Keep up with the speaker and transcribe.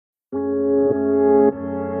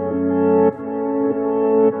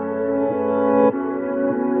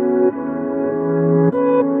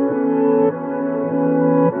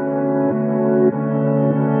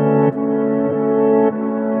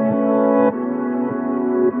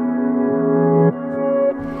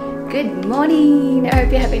Good morning! I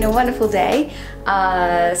hope you're having a wonderful day.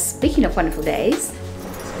 Speaking of wonderful days,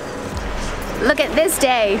 look at this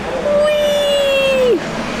day. Whee!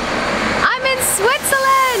 I'm in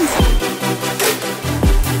Switzerland!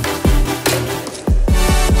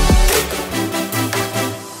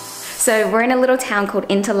 So we're in a little town called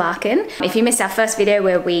Interlaken. If you missed our first video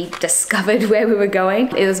where we discovered where we were going,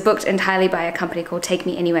 it was booked entirely by a company called Take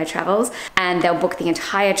Me Anywhere Travels, and they'll book the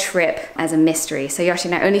entire trip as a mystery. So Yosshi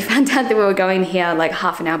and I only found out that we were going here like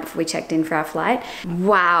half an hour before we checked in for our flight.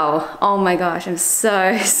 Wow, oh my gosh, I'm so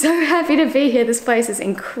happy to be here. This place is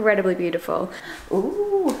incredibly beautiful.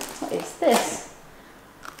 Ooh, what is this?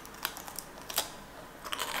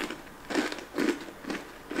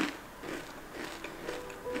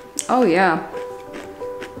 Oh yeah.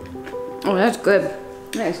 Oh, that's good.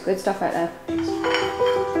 That is good stuff right there. The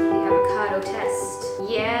avocado test.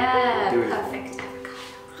 Yeah, perfect avocado.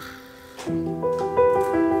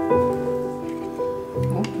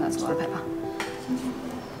 Oh, that's a lot of pepper.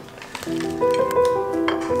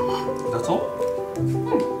 That's all?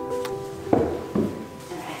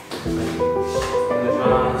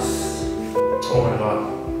 Oh my god.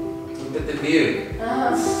 Look at the view.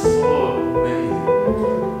 So amazing.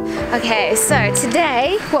 Okay, so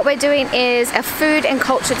today what we're doing is a food and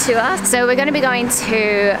culture tour. So we're going to be going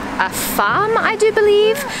to a farm, I do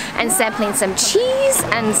believe, and sampling some cheese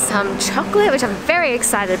and some chocolate, which I'm very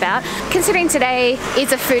excited about. Considering today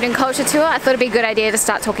is a food and culture tour, I thought it'd be a good idea to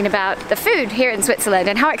start talking about the food here in Switzerland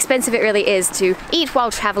and how expensive it really is to eat while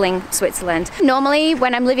traveling Switzerland. Normally,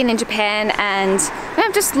 when I'm living in Japan and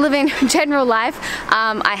I'm just living general life,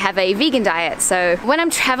 I have a vegan diet. So when I'm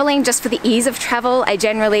traveling, just for the ease of travel, I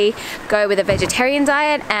generally go with a vegetarian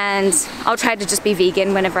diet, and I'll try to just be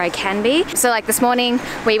vegan whenever I can be. So like this morning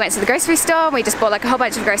we went to the grocery store and we just bought like a whole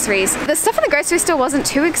bunch of groceries. The stuff in the grocery store wasn't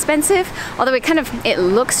too expensive, although it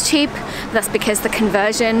looks cheap. That's because the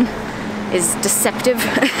conversion is deceptive.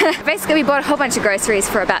 Basically we bought a whole bunch of groceries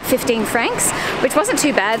for about 15 francs, which wasn't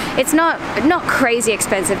too bad. It's not crazy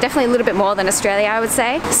expensive, definitely a little bit more than Australia, I would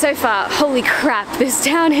say. So far, holy crap, this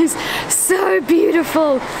town is so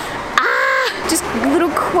beautiful. Just a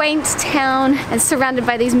little quaint town and surrounded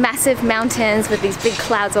by these massive mountains with these big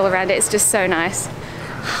clouds all around it. It's just so nice.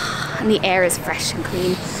 And the air is fresh and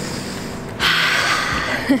clean.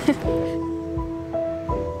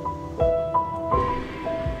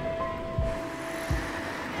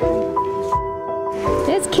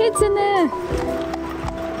 There's kids in there.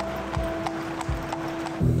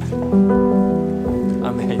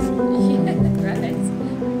 Amazing. Yeah,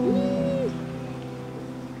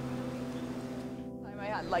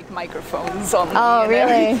 right. Like microphones on. Oh,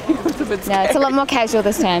 really? No, it's a lot more casual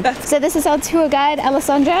this time. So this is our tour guide,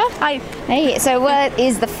 Alessandra. Hi. Hey, so what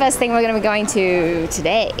is the first thing we're going to be going to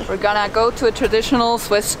today? We're gonna go to a traditional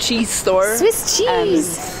Swiss cheese store. Swiss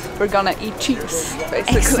cheese. And we're gonna eat cheese,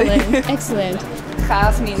 basically. Excellent, excellent.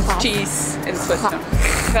 Kaas means cheese in Switzerland.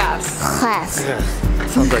 Kaas. Class.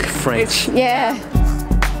 Sounds like French. Yeah.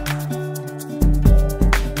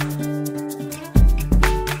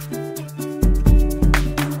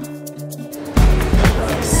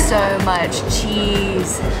 So much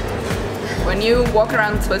cheese. When you walk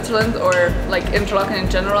around Switzerland or like Interlaken in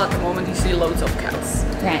general, at the moment you see loads of cows.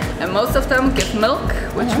 Right. And most of them give milk,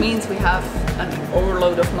 which means we have an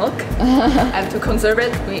overload of milk. And to conserve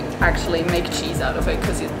it, we actually make cheese out of it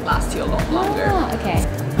because it lasts you a lot longer. Oh, okay.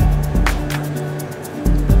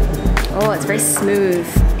 Oh, it's very smooth.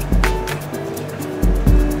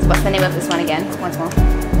 So what's the name of this one again? Once more.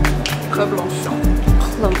 Reblanchon.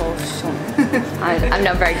 I'm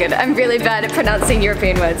not very good. I'm really bad at pronouncing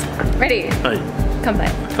European words. Ready? Hi.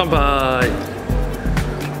 Kanpai. Kanpai.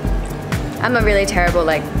 I'm a really terrible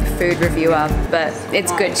like food reviewer, but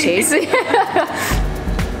it's good cheese. But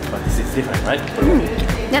this is different, right?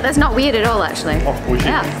 Yeah, that's not weird at all actually. Oh,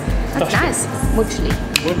 yeah, that's nice. Muchli.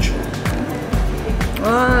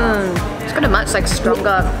 It's got a much like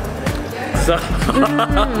stronger.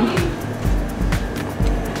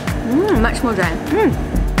 Much more dry.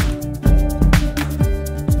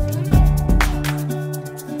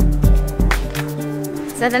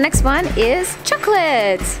 So the next one is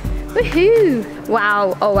chocolate. Woohoo!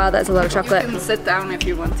 Wow, oh wow, that's a lot of chocolate. You can sit down if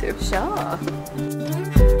you want to. Sure.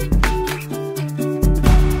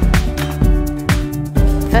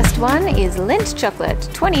 First one is Lindt chocolate,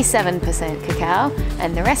 27% cacao,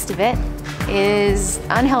 and the rest of it is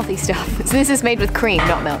unhealthy stuff. So this is made with cream,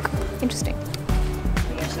 not milk. Interesting.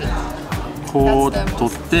 こう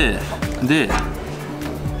取ってで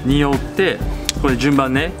匂ってこれ順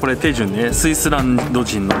番ねこれ手順ねスイスランド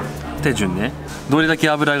人の手順ねどれだけ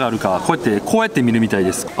油があるかこうやって見るみたい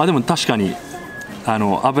です。あでも確かに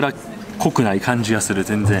脂っこくない感じがする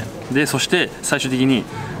全然でそして最終的に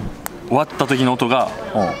割った時の音が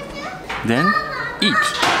Then eat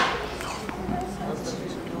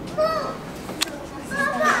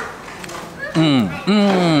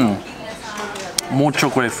mucho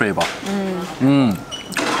chocolate flavor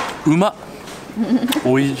うまっ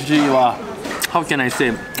美味しいわ How can I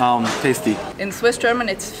say tasty In Swiss German,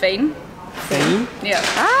 it's fein. Fein? Yeah.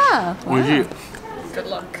 Ah, 美味しい Good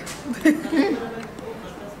luck.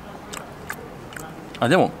 あ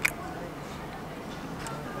でも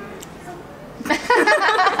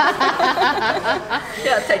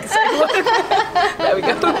Yeah, take a second look. There we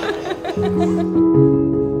go.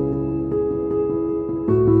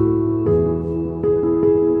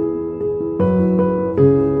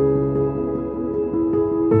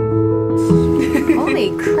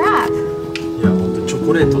 holy crap. いや本当チョ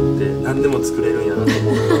コレートって何でも作れるんやなと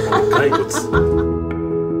思う骸骨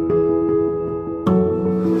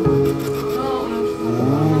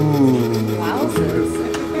Wowzers.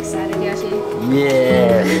 Excited, Yosshi?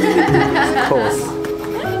 Yeah of course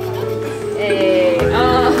Hey. Oh.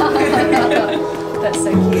 That's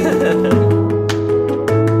so cute.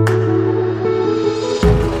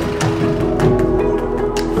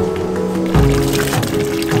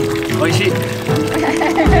 美味しい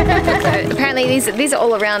Apparently these are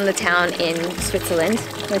all around the town in Switzerland,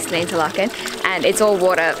 close to Interlaken, and it's all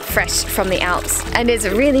water fresh from the Alps, and it's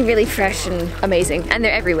really, really fresh and amazing, and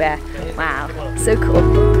they're everywhere. Wow, so cool.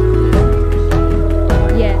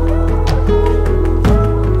 Yeah.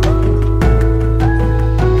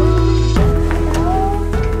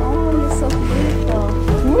 Oh, you're so beautiful.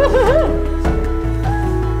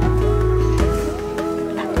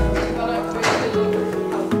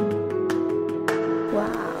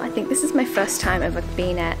 Wow, I think this is my first time ever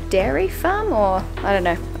being at a dairy farm or, I don't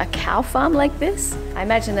know, a cow farm like this. I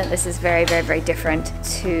imagine that this is very, very, very different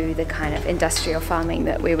to the kind of industrial farming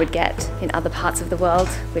that we would get in other parts of the world,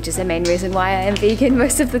 which is the main reason why I am vegan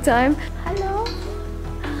most of the time. Hello.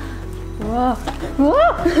 Whoa.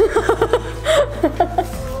 Whoa.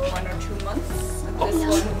 1 or 2 months. And this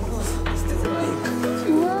one is this one.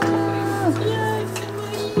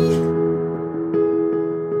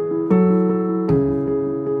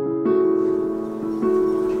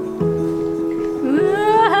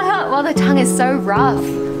 Well, the tongue is so rough.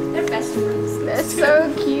 They're best friends. They're so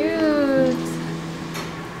cute.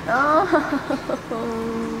 Oh.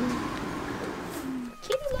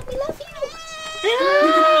 Kitty, let me love you.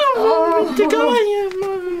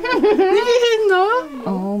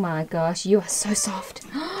 Oh my gosh, you are so soft.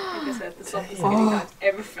 I guess that's the softest kitty I've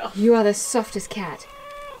ever felt. You are the softest cat.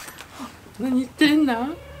 何言ってんだ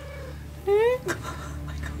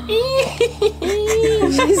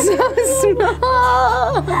She's so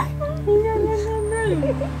small.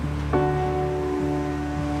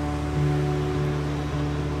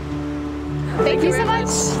 Thank you so much.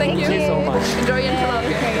 Thank you so much Enjoy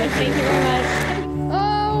Interlaken. Thank you very much.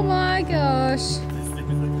 Oh my gosh.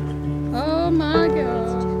 Oh my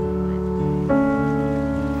gosh.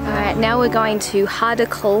 Alright, now we're going to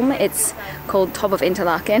Hardekolm. It's called top of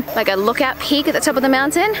Interlaken. Like a lookout peak at the top of the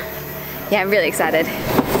mountain. Yeah, I'm really excited.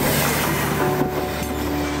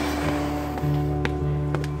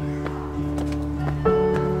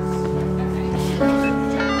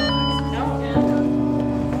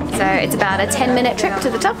 So it's about a 10-minute trip to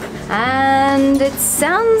the top, and it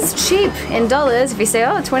sounds cheap in dollars. If you say,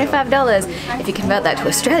 oh, $25, if you convert that to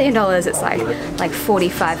Australian dollars, it's like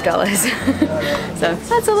 $45. So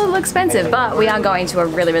that's a little expensive, but we are going to a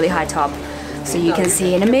really, really high top, so you can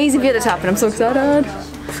see an amazing view at the top, and I'm so excited.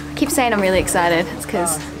 I keep saying I'm really excited. It's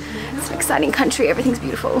because it's an exciting country. Everything's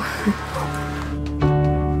beautiful.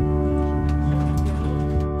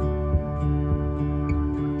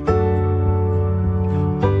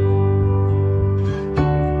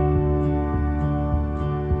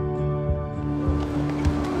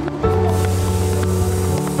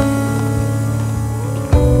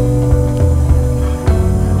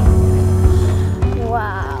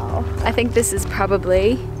 I think this is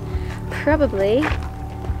probably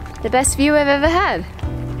the best view I've ever had.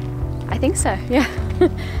 I think so, yeah.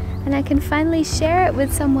 And I can finally share it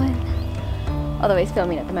with someone. Although he's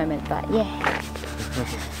filming at the moment, but yeah.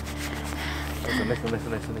 Listen.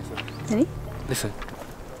 Ready? Listen.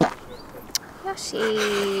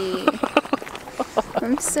 Yosshi.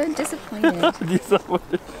 I'm so disappointed.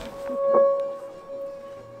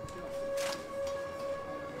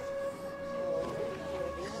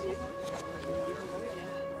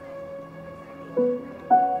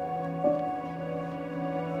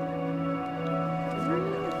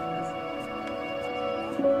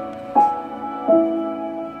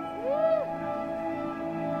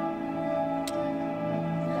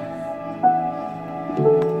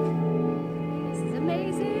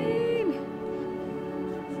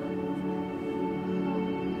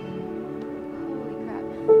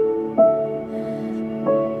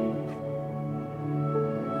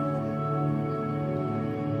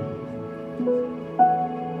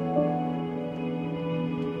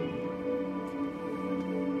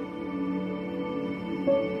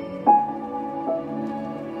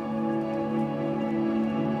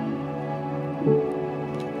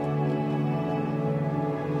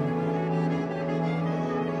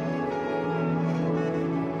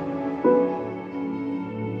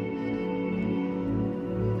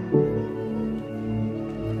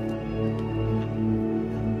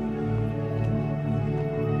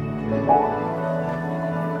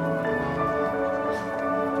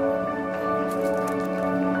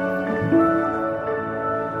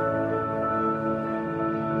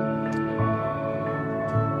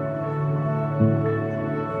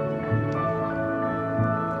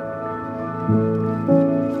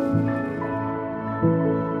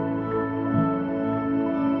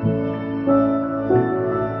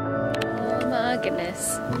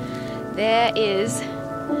 goodness. There is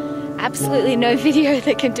absolutely no video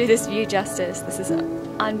that can do this view justice. This is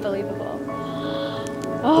unbelievable.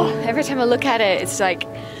 Oh, every time I look at it, it's like,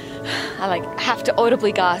 I like have to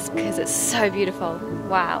audibly gasp because it's so beautiful.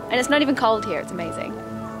 Wow. And it's not even cold here, it's amazing.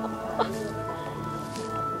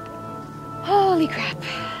 Holy crap.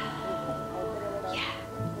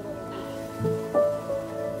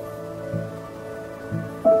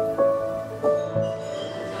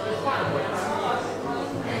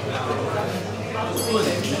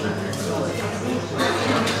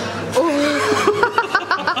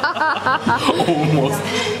 Almost.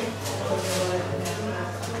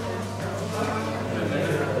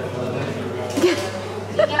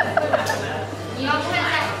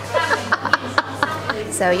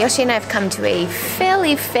 So Yosshi and I have come to a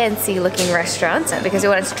fairly fancy looking restaurant because we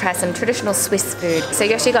wanted to try some traditional Swiss food. So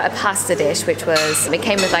Yosshi got a pasta dish, which was, it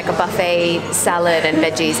came with like a buffet salad and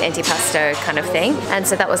veggies, antipasto kind of thing. And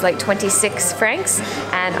so that was like 26 francs.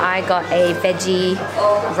 And I got a veggie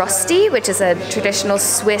rosti, which is a traditional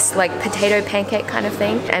Swiss like potato pancake kind of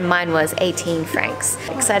thing. And mine was 18 francs.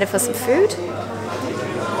 Excited for some food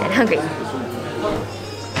and hungry.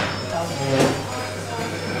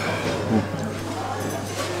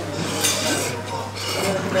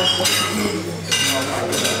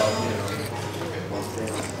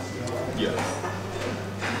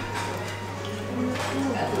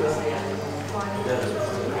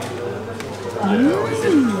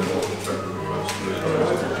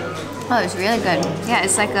 Oh, it's really good. Yeah,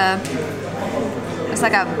 it's like a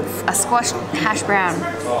squashed hash brown.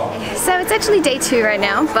 So it's actually day 2 right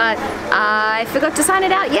now, but I forgot to sign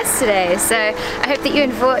it out yesterday. So I hope that you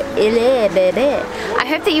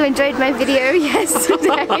enjoyed my video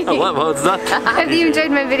yesterday. What was that? I hope that you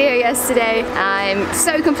enjoyed my video yesterday. I'm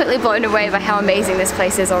so completely blown away by how amazing this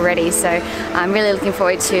place is already. So I'm really looking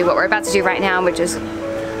forward to what we're about to do right now, which is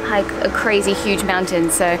hike a crazy huge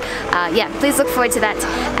mountain. So yeah, please look forward to that.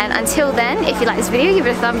 And until then, if you like this video, give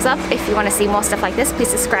it a thumbs up. If you want to see more stuff like this, please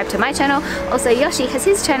subscribe to my channel. Also, Yosshi has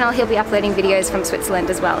his channel. He'll be uploading videos from Switzerland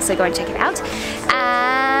as well. So go and check it out.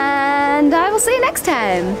 And I will see you next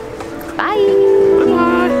time. Bye.